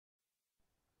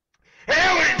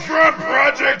from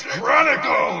Project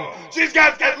Chronicle. She's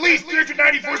got at least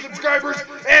 394 subscribers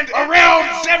and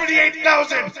around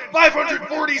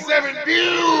 78,547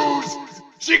 views.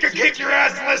 She could kick your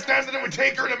ass in less time than it would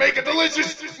take her to make a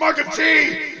delicious mug of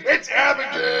tea. It's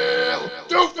Abigail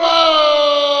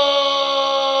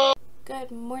Dufo!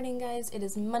 Good morning, guys. It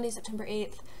is Monday, September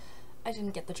 8th. I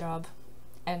didn't get the job,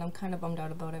 and I'm kind of bummed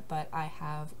out about it, but I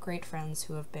have great friends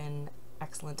who have been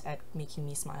excellent at making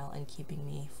me smile and keeping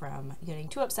me from getting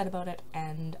too upset about it,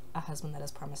 and a husband that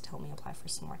has promised to help me apply for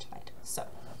some more tonight. So,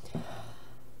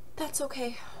 that's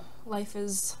okay. Life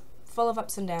is full of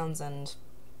ups and downs and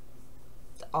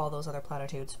all those other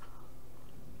platitudes.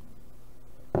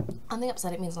 On the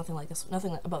upside, it means nothing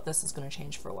about this is going to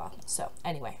change for a while. So,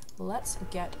 anyway, let's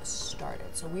get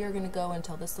started. So we are going to go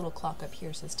until this little clock up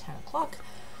here says 10 o'clock.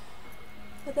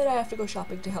 And then I have to go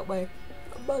shopping to help my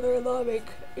mother-in-law make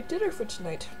a dinner for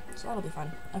tonight. So that'll be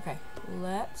fun. Okay,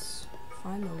 let's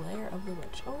find the lair of the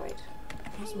witch. Oh wait,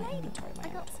 here's my inventory. My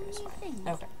inventory is fine.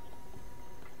 Okay.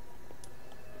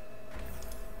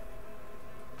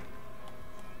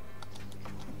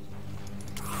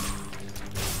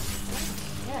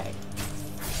 Okay.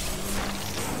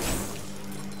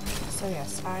 So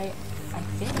yes, I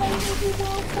think I will do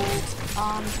well for it.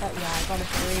 But yeah, I got a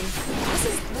very. This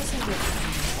is good.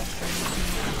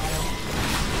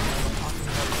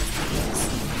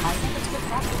 I think it's good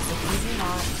practice.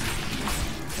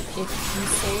 If you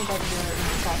say that you're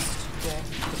impressed with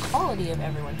the quality of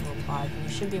everyone who applied, you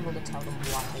should be able to tell them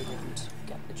why they didn't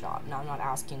get the job. Now, I'm not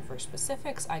asking for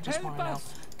specifics. I just want to know,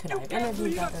 could I have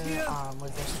interviewed better?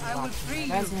 Was there something wrong with my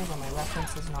resume? Were my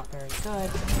references not very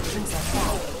good? Things like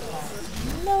that. But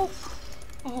nope.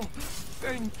 Oh,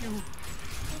 thank you.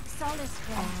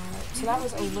 So that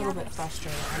was a little bit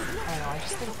frustrating. I don't know, I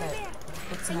just think that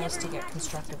it's nice to get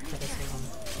constructive criticism.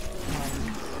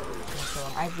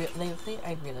 I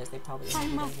realize they probably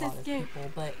interviewed a lot of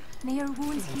people, but even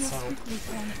so,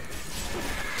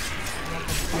 I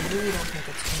really don't think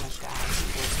it's too much to ask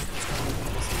for some constructive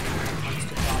criticism when it comes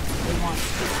to jobs. They want,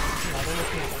 they're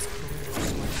looking at us careers,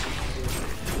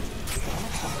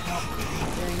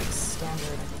 very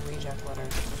standard reject letter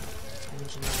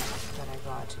engineer that I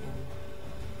got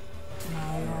in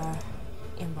my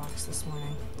inbox this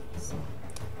morning. So,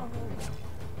 oh, there we go.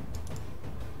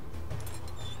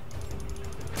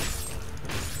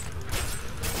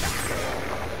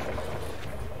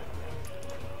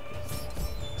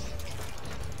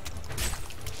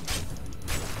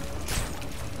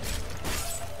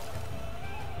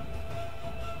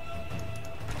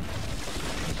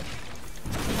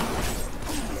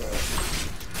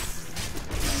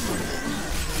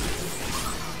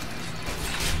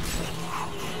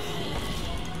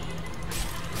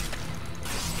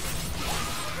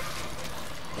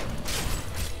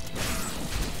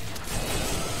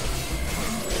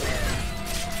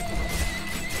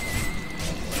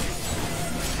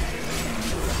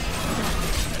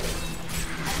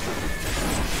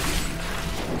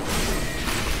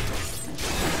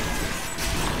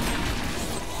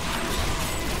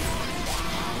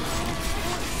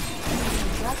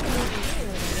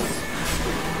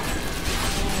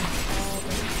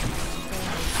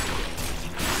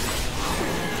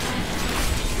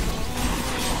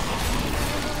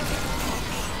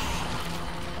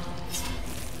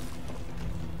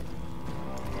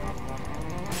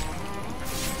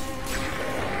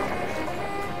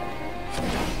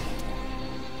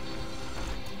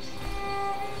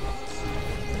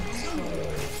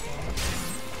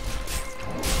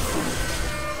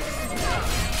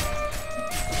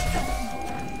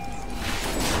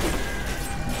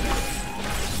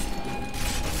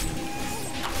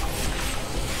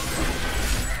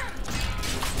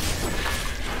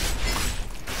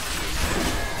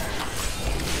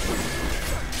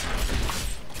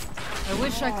 I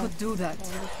wish I could do that.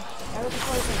 I was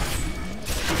poisoned.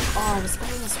 Oh, I was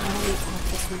playing this one week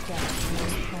this weekend.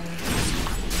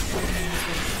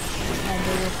 And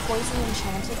they were poison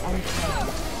enchanted and killed.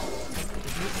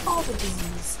 All the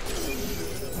disease.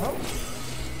 Oh.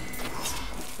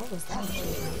 What was that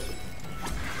achievement?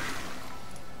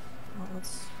 Well,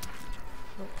 let's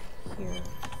look here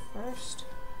first.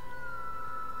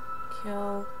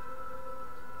 Kill.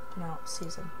 No,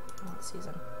 season. Not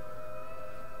season.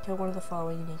 Kill one of the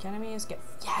following unique enemies.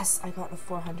 Yes! I got the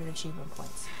 400 achievement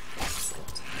points.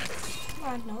 Excellent. Come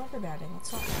on, no rubber banding.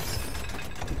 That's not nice.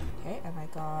 Okay, and I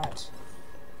got...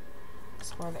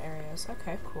 explore the areas.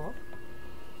 Okay, cool.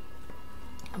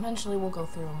 Eventually we'll go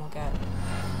through and we'll get...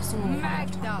 assuming we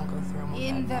have enough time, we'll go through and we'll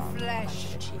in get the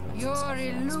flesh. Your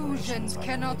illusions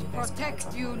cannot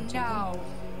protect you now.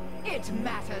 It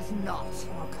matters not.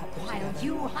 I'll cut them While together.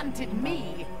 you hunted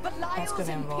me, That's Belial's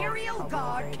gonna involve Imperial probably a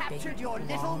Guard very captured big, your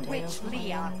little long day witch of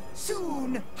Leah. hunting.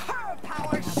 Soon, her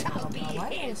power shall be Why do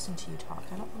I his. listen to you talk?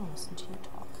 I don't want to listen to you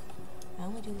talk. I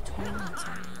only do 20 minutes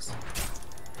on these.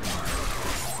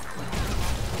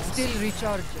 Still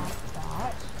recharging.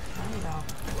 That? No, you don't.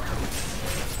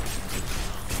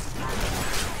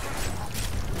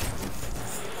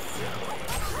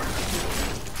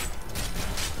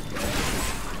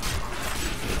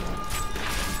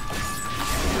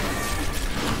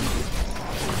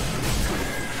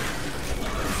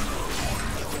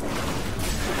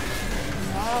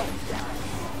 No.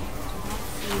 Do not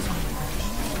freeze on the edge.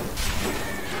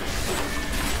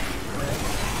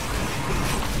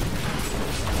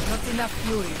 Not enough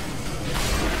fury.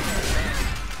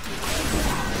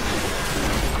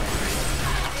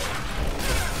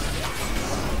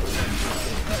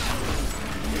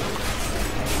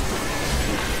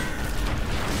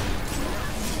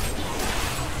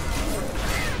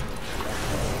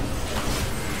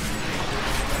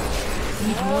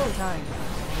 Need more time.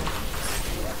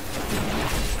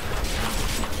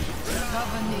 The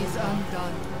coven is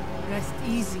undone. Rest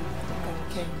easy.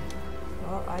 Okay.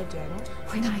 Well, I didn't.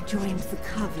 When I joined the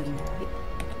coven,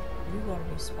 You got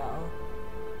a new spell.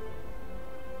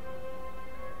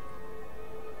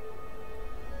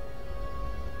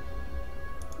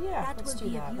 Yeah, That let's will do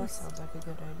be of that. That use. sounds like a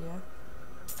good idea.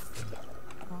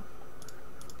 Oh.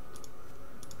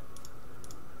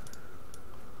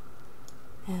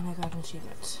 And I got an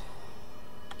achievement.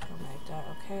 Kill Magda.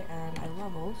 Okay, and I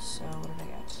leveled, so what did I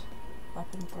get?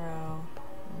 Weapon throw.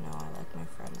 No, I like my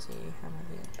frenzy. Hammer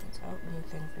the entrance. Oh, new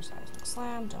thing for seismic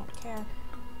slam. Don't care.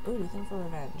 Ooh, new thing for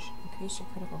revenge. Increase your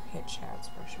critical hit chance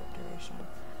for a short duration.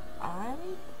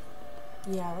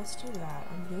 Yeah, let's do that.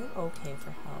 I'm doing okay for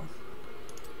health.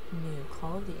 New.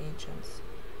 Call of the Ancients.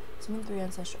 Summon 3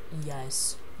 ancestral.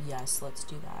 Yes. Yes, let's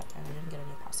do that. And I didn't get a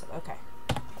new passive. Okay.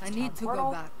 I need to portal.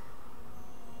 go back.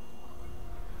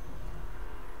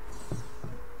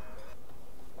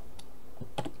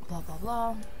 Blah, blah,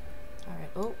 blah.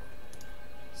 Alright. Oh.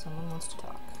 Someone wants to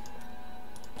talk.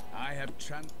 I have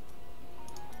No,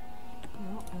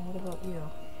 and what about you?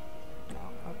 No,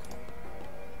 okay.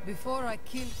 Before I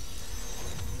kill...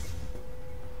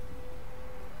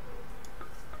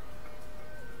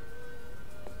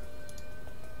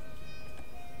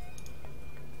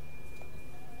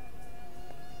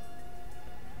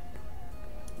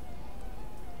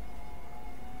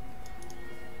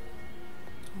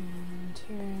 And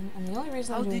turn. And the only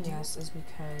reason I'm How doing did you- this is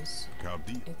because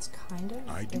it's kind of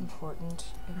important,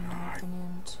 in my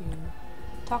opinion, to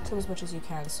talk to as much as you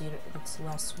can so it's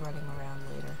less running around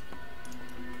later.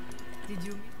 Did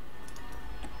you...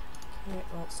 Okay,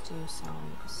 let's do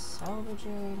some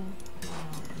salvaging. No.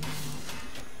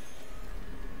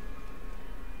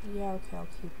 Yeah, okay, I'll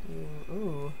keep you.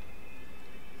 Ooh.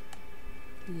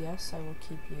 Yes, I will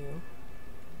keep you.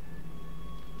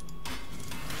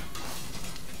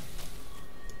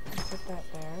 Put that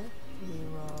there. We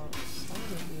will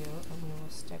salvage you, and we will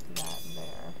stick that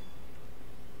there.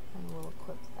 And we'll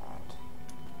equip that.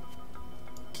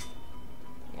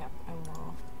 Yep, and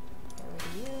we'll get rid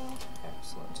of you.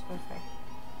 Excellent. Okay.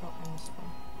 Oh, I missed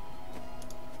one.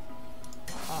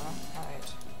 Alright.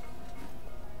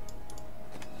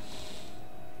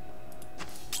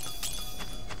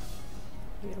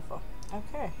 Beautiful.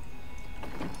 Okay.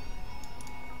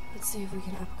 Let's see if we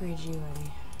can upgrade you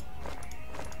any.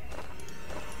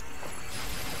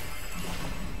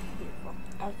 Beautiful.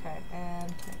 Okay,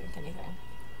 and can I drink anything?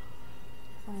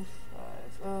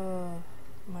 25.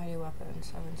 Mighty weapon,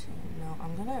 17. No,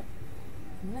 I'm gonna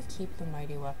keep the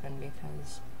mighty weapon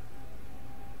because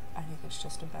I think it's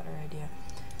just a better idea.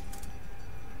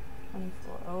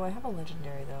 24. Oh, I have a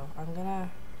legendary though. I'm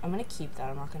gonna keep that.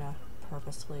 I'm not gonna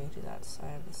purposely do that. So I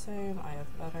have the same. I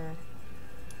have better.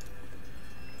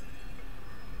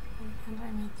 How do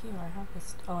I make you? I have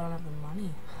this. Oh, I don't have the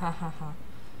money. Ha ha ha.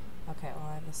 Okay, well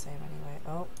I have the same anyway.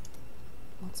 Oh,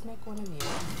 let's make one of you.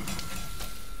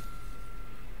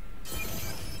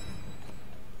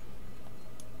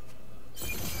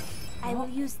 I will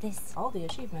use this. All the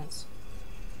achievements.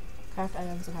 Craft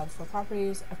items that have 4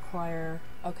 properties. Acquire,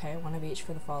 okay, 1 of each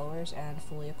for the followers, and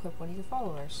fully equip 1 of your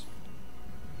followers.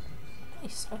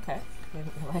 Nice, okay.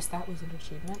 Didn't realize that was an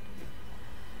achievement.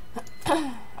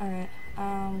 Alright,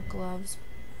 gloves.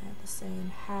 I have the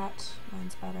same. Hat,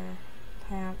 mine's better.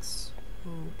 Pants.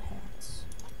 Ooh, pants.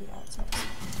 Yeah, it's nice.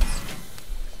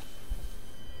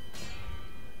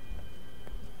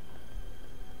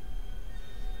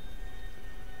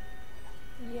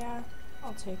 Yeah,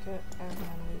 I'll take it, and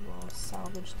then we will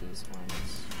salvage these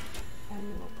ones. And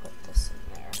we will put this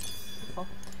in there. Cool.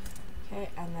 Okay,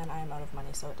 and then I'm out of money,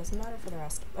 so it doesn't matter for the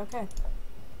rest. Okay.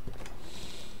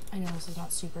 I know this is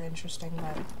not super interesting,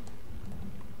 but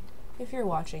if you're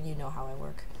watching, you know how I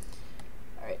work.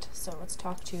 Alright, so let's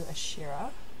talk to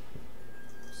Ashira.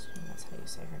 That's how you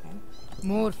say her name.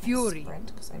 More fury.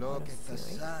 Sprint, because I'm out of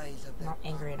fury. I'm not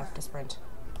angry enough to sprint.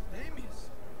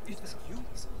 Is that you?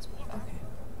 Okay.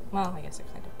 Well, I guess it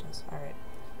kind of does. Alright.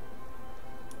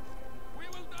 We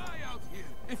will die out here.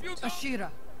 If you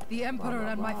Ashira, the Emperor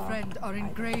blah, and my blah. friend are in I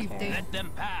don't grave care. danger. let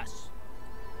them pass.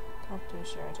 Talk to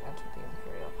Ashira to enter the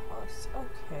Imperial Palace.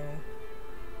 Okay.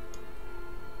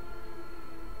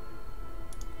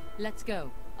 Let's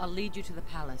go. I'll lead you to the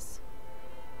palace.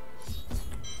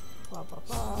 Blah blah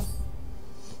blah.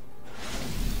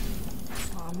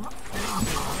 Oh, I'm not doing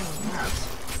that.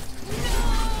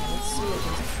 Let's see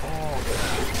what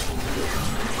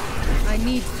I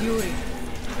need fury.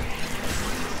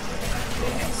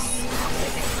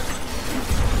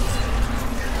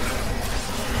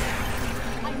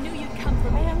 I knew you'd come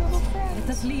for me. I have little friends. Let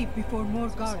us leave before more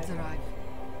guards Sorry. arrive.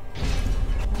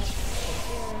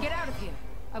 Get out of here.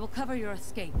 I will cover your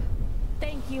escape.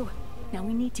 Thank you. Now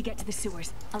we need to get to the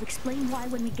sewers. I'll explain why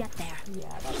when we get there. Yeah,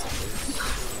 that's obvious.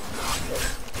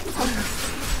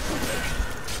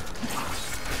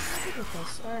 Look at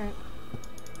this. Alright.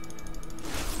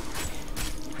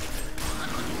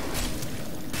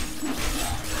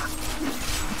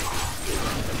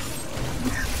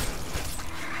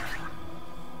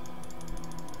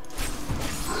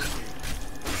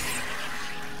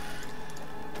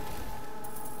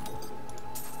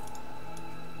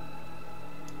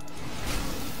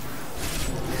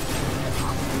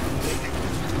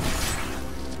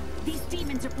 These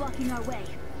demons are blocking our way.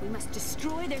 We must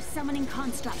destroy their summoning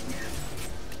construct.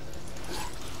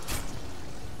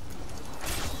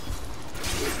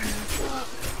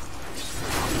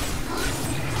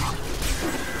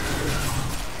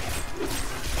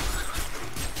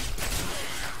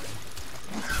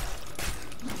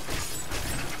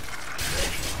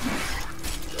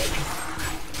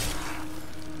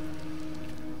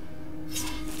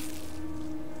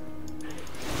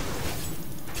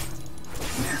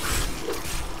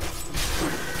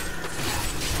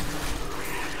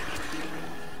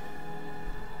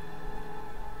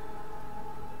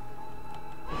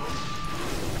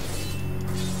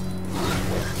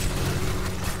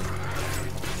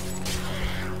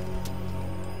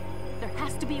 There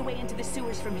has to be a way into the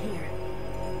sewers from here.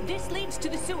 This leads to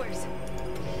the sewers.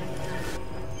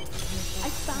 I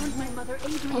found my mother,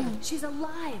 Adrian. She's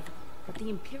alive. But the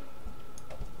Imperial...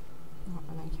 Oh,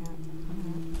 and I can't.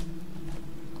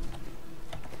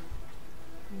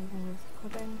 Anything with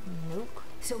equipping? Nope.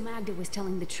 So Magda was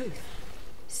telling the truth.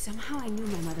 Somehow I knew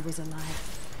my mother was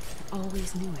alive. I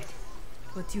always knew it.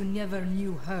 But you never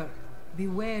knew her. Be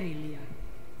wary, Leah.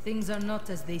 Things are not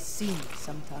as they seem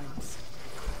sometimes.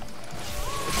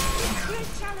 Great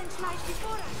challenge lies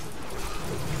before us.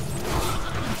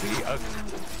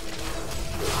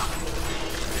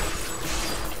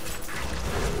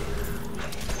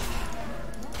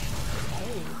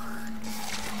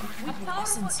 A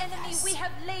powerful enemy we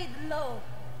have laid low.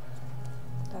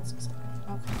 That's exciting.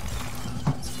 Okay.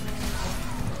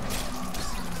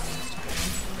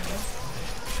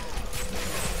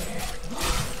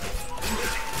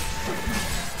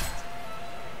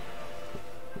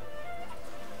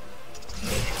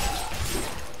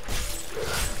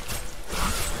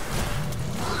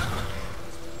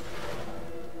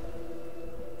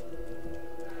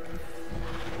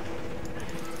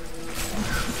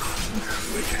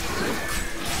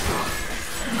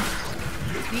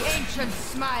 The ancients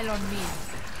smile on me.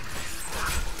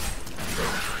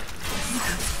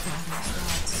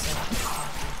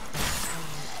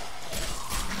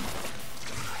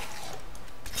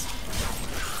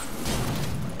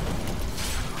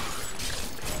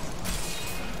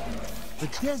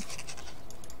 But yes.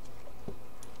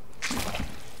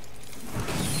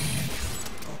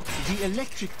 The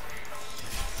electric.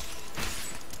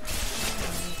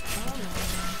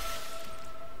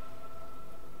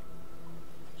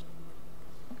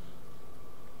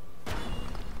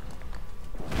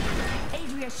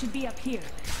 Adria should be up here.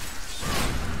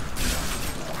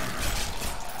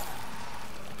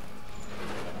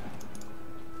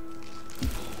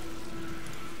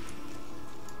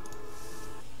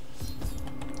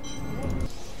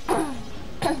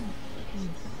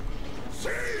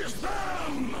 Seize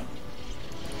them!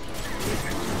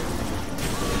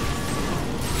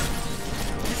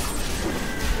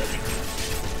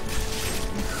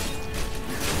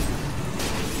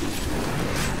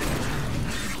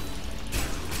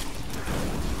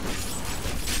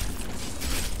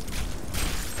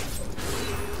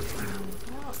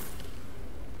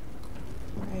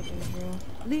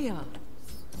 Leah.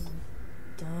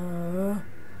 Duh.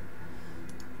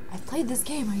 I've played this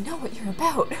game. I know what you're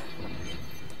about.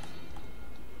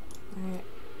 Alright.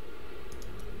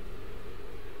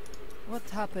 What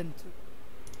happened to...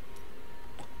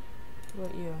 What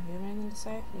about you? You have anything to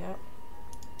say? Yep.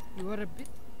 You were a bit...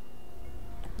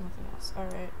 Nothing else.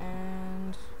 Alright,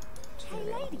 and... Hey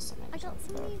lady, I got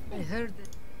some new I things. heard that...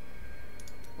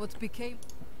 What became...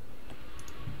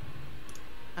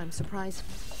 I'm surprised.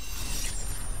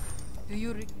 Do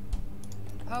you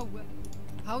How well...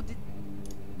 How did...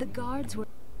 The guards were...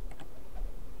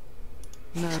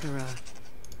 Murderer.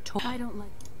 I don't like...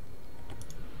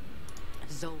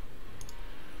 Zo.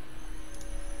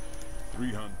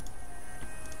 300.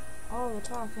 Oh, the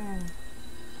talking.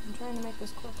 I'm trying to make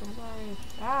this quick, I'm sorry.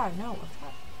 Ah, no.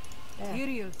 There.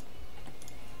 Materials?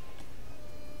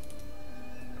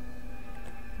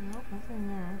 Nope, nothing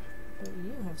there. But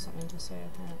you have something to say,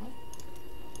 apparently.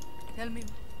 Tell me...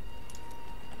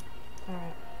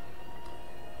 Alright.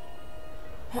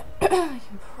 I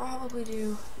can probably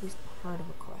do at least part of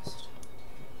a quest.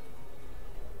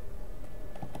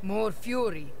 More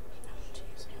fury.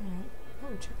 Jeez, alright.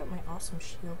 Oh, check out my awesome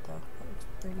shield, though. That looks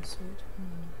pretty sweet.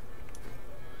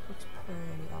 Looks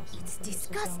pretty awesome. It's Pretty sweet.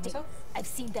 disgusting. So, I've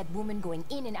seen that woman going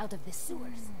in and out of the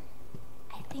sewers.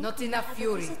 I think Not we enough have a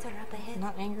fury. visitor up ahead.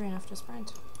 not angry enough to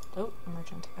sprint. Oh, a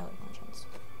merchant. I like merchants.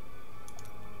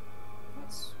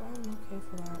 I'm okay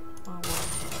for that. Oh, well.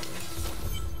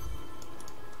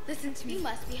 Listen to me. You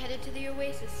must be headed to the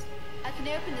oasis. I can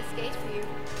open this gate for you.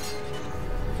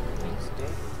 Thanks, dude.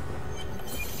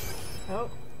 Oh,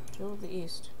 Jewel of the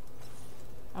East.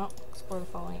 Oh, explore the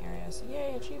following areas.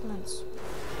 Yay, achievements.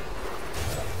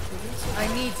 I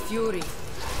need fury.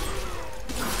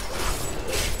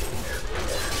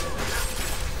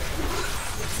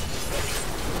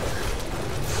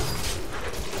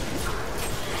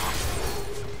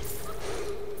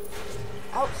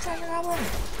 Oh, treasure goblin!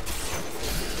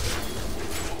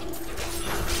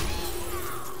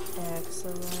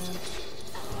 Excellent.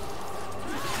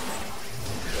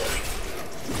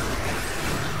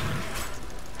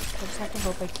 I just have to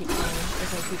hope I keep playing.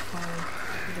 If I keep playing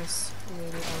this lady,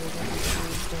 I will get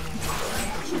achieved in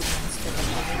achievements to the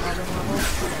treasure goblin level.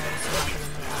 So I'm not going to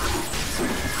make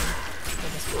for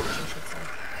this patch, I should say.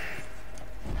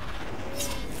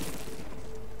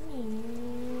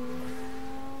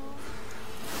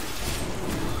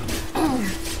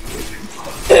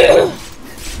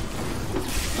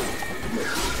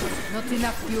 Not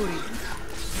enough fury.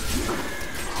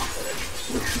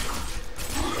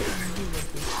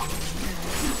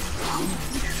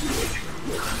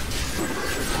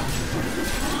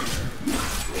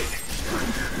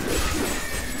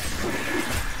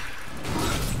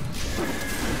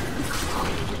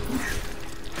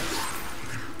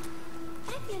 I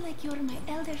feel like you're my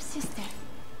elder sister.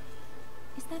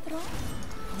 Is that wrong?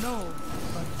 No,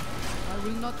 but I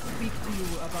will not speak to you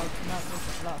about matters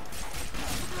of love.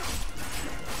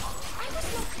 I was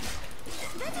not...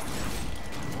 That is...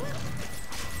 Well...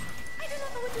 I do not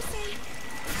know what to say.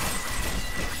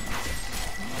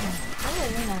 Oh,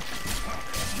 Luna.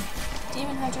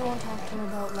 Demon Hunter won't talk to her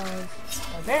about love.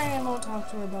 Barbarian won't talk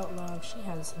to her about love. She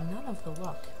has none of the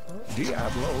luck. Oh.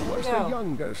 Diablo was Go. the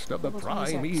youngest of the Level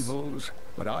prime 26. evils,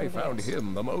 but I found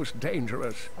him the most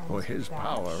dangerous, for his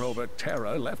power over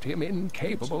terror left him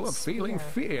incapable of feeling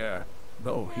fear.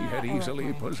 Though he had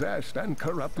easily possessed and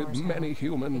corrupted many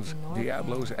humans,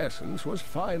 Diablo's essence was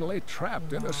finally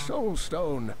trapped in a soul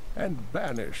stone and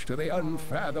banished to the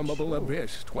unfathomable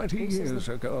abyss 20 years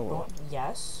ago.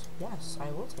 Yes, yes,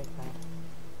 I will take that.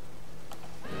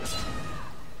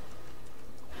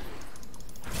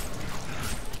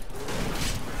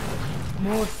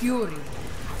 More fury.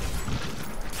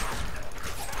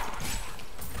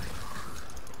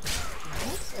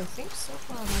 I think so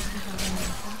far I don't have any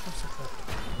encounter support.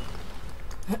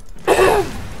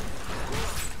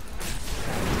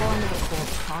 Going to get cool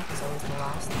talk is always the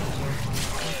last thing to do. I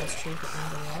think that's true for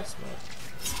anybody else, but...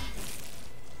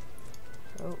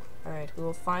 Oh, alright, we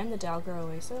will find the Dalgar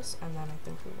Oasis, and then I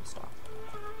think we will stop.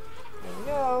 There we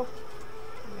go!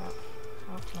 Yeah.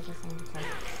 Oh, another thing to cut. I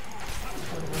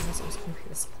didn't realize it was going to be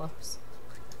this close.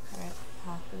 Alright,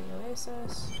 half of the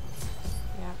Oasis.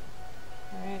 Yeah.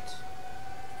 Alright.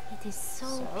 It is so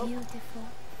beautiful.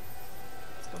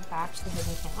 Let's go back to the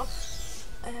hidden camp.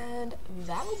 And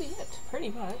that'll be it, pretty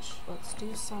much. Let's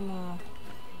do some of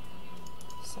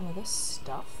this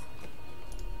stuff.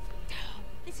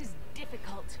 This is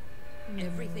difficult.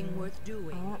 Everything worth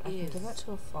doing I can give that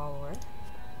to a follower.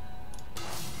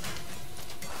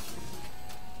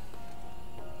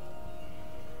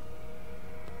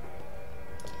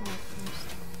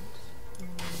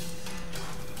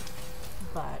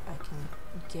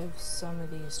 give some of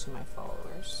these to my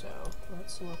followers, so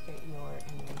let's look at your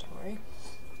inventory.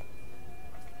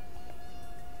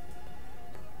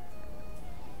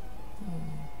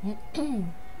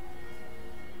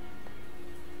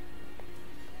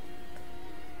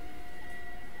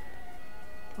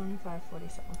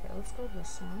 $25.47. Okay, let's go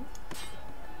this one.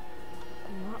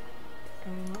 Yeah.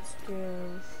 And let's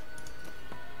give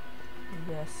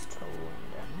this to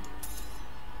Lyndon.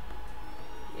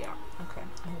 Yeah, okay.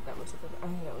 I think that was a good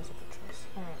choice.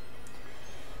 Alright.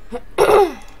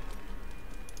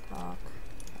 Talk.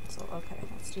 Cancel. Okay,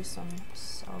 let's do some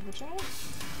salvaging.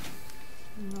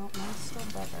 No, mine's still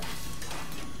better.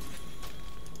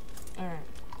 Alright.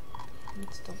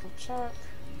 Let's double check.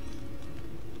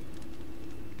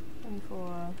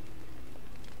 24.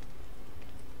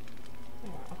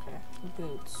 Yeah, okay.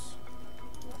 Boots.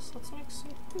 Yes, let's make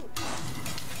some boots.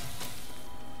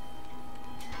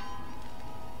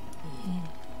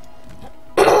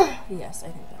 Yes, I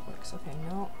think that works. Okay,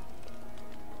 no.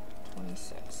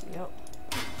 26, yep.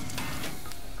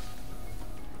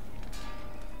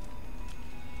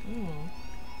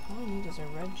 All I need is a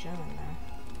red gem in there.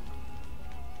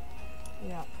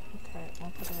 Yep, okay,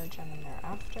 I'll put a red gem in there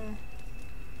after.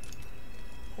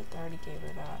 But I already gave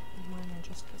her that. Mine are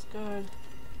just as good.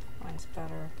 Mine's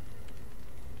better.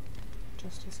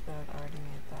 Just as good. I already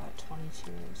made that.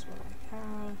 22 is what I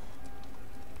have.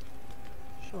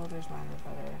 Shoulders, mine are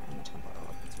better, and the temple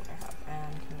look, that's what I have.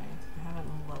 And I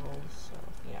haven't leveled, so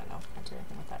yeah, no, can't do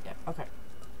anything with that yet. Okay.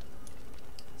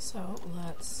 So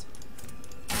let's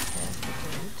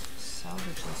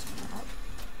salvage this crap.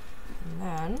 And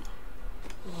then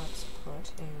let's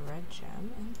put a red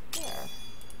gem in there.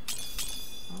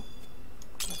 Oh,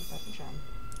 got a better gem.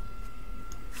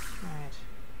 Alright.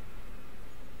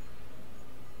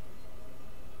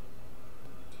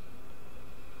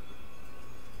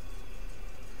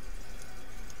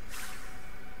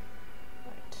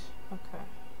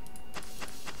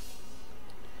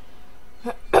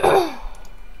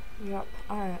 Yep,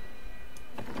 alright.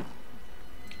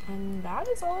 And that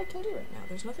is all I can do right now.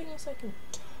 There's nothing else I can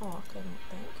talk, I don't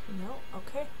think. No,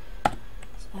 okay.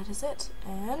 So that is it.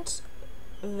 And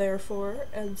therefore,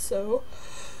 and so,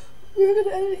 we're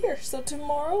gonna end it here. So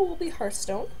tomorrow will be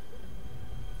Hearthstone.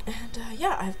 And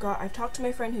yeah, I've talked to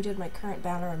my friend who did my current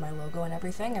banner and my logo and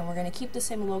everything, and we're gonna keep the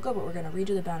same logo, but we're gonna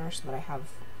redo the banner so that I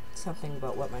have something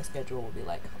about what my schedule will be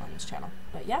like on this channel.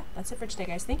 But yeah, that's it for today,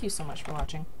 guys. Thank you so much for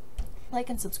watching. Like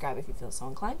and subscribe if you feel so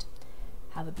inclined.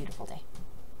 Have a beautiful day.